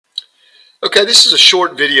Okay, this is a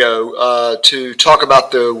short video to talk about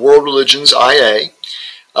the World Religions IA.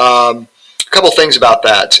 A couple things about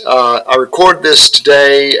that. I recorded this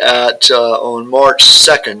today on March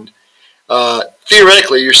 2nd.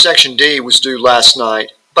 Theoretically, your Section D was due last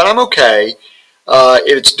night, but I'm okay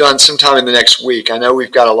if it's done sometime in the next week. I know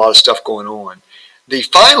we've got a lot of stuff going on. The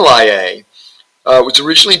final IA was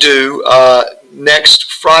originally due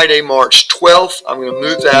next Friday, March 12th. I'm going to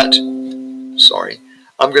move that.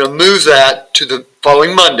 I'm going to move that to the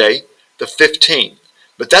following Monday, the 15th.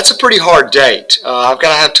 But that's a pretty hard date. I've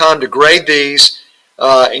got to have time to grade these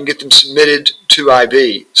and get them submitted to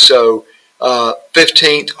IB. So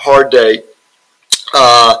 15th, hard date.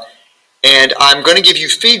 And I'm going to give you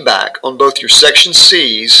feedback on both your Section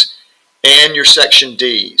C's and your Section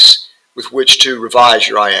D's with which to revise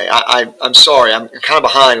your IA. I'm sorry, I'm kind of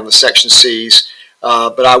behind on the Section C's,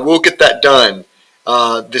 but I will get that done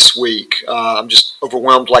this week. I'm just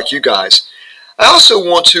overwhelmed like you guys. I also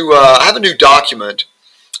want to I have a new document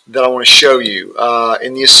that I want to show you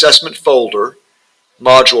in the assessment folder,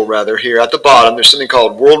 module rather, here at the bottom. There's something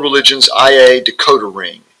called World Religions IA Decoder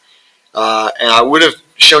Ring. And I would have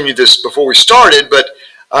shown you this before we started, but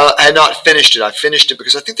I had not finished it. I finished it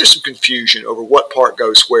because I think there's some confusion over what part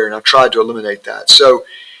goes where, and I've tried to eliminate that. So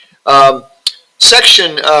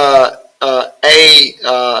Section A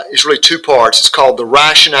is really two parts. It's called the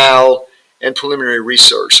rationale and preliminary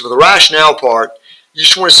research. So for the rationale part, you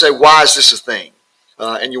just want to say, why is this a thing?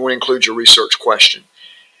 And you want to include your research question.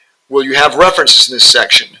 Will you have references in this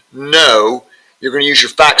section? No. You're going to use your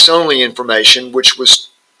facts-only information, which was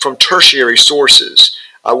from tertiary sources.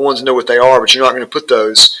 I wanted to know what they are, but you're not going to put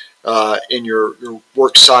those in your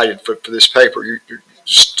work cited for this paper. You're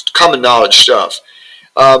just common knowledge stuff.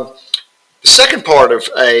 The second part of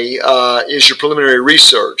A is your preliminary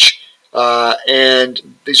research, and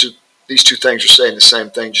these two things are saying the same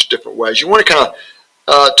thing, just different ways. You want to kind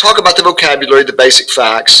of talk about the vocabulary, the basic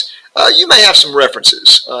facts. You may have some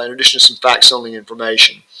references in addition to some facts-only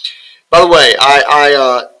information. By the way,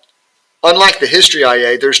 unlike the history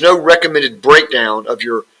IA, there's no recommended breakdown of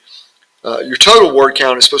your total word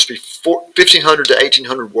count is supposed to be 1,500 to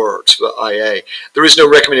 1,800 words for the IA. There is no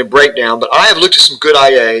recommended breakdown, but I have looked at some good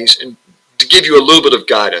IAs and to give you a little bit of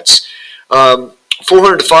guidance.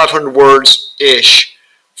 400 to 500 words-ish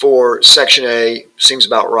for Section A seems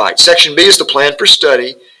about right. Section B is the plan for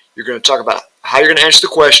study. You're going to talk about how you're going to answer the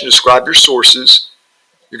question, describe your sources.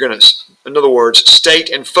 You're going to, in other words, state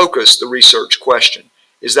and focus the research question.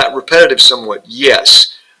 Is that repetitive somewhat?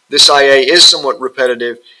 Yes. This IA is somewhat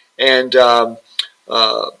repetitive, and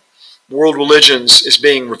World Religions is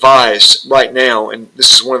being revised right now, and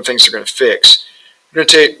this is one of the things they're going to fix. You're going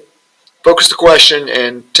to focus the question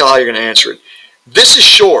and tell how you're going to answer it. This is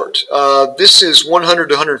short. This is 100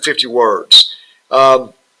 to 150 words.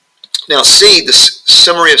 Now C, the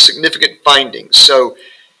summary of significant findings. So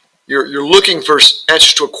you're looking for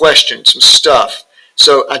answers to a question, some stuff.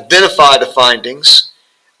 So identify the findings.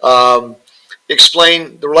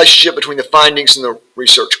 Explain the relationship between the findings and the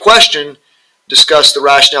research question. Discuss the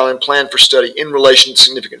rationale and plan for study in relation to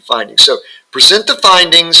significant findings. So present the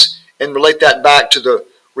findings and relate that back to the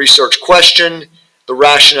research question, the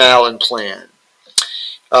rationale, and plan.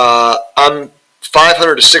 I'm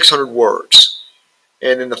 500 to 600 words.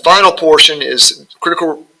 And then the final portion is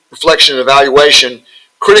critical reflection and evaluation.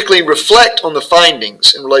 Critically reflect on the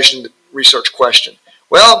findings in relation to the research question.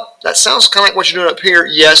 Well, that sounds kind of like what you're doing up here.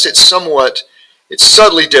 Yes, it's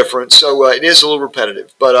subtly different, so it is a little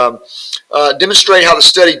repetitive. But demonstrate how the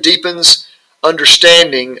study deepens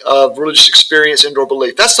understanding of religious experience and/or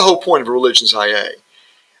belief. That's the whole point of a Religions IA.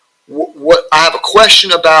 I have a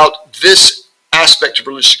question about this aspect of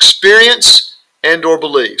religious experience and/or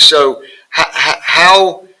belief. So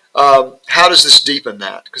how does this deepen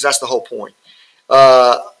that? Because that's the whole point.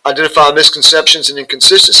 Identify misconceptions and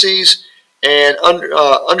inconsistencies, and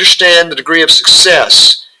understand the degree of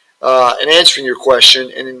success in answering your question,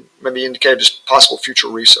 and maybe indicate just possible future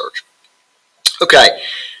research. Okay,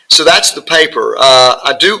 so that's the paper.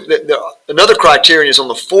 Another criterion is on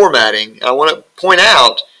the formatting. I want to point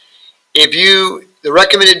out the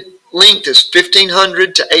recommended length is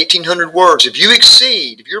 1,500 to 1,800 words. If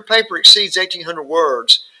your paper exceeds 1,800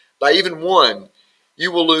 words by even one,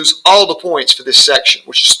 you will lose all the points for this section,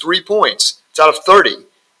 which is 3 points. It's out of 30.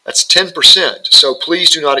 That's 10%. So please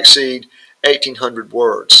do not exceed 1,800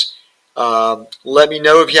 words. Let me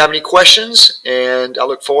know if you have any questions, and I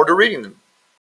look forward to reading them.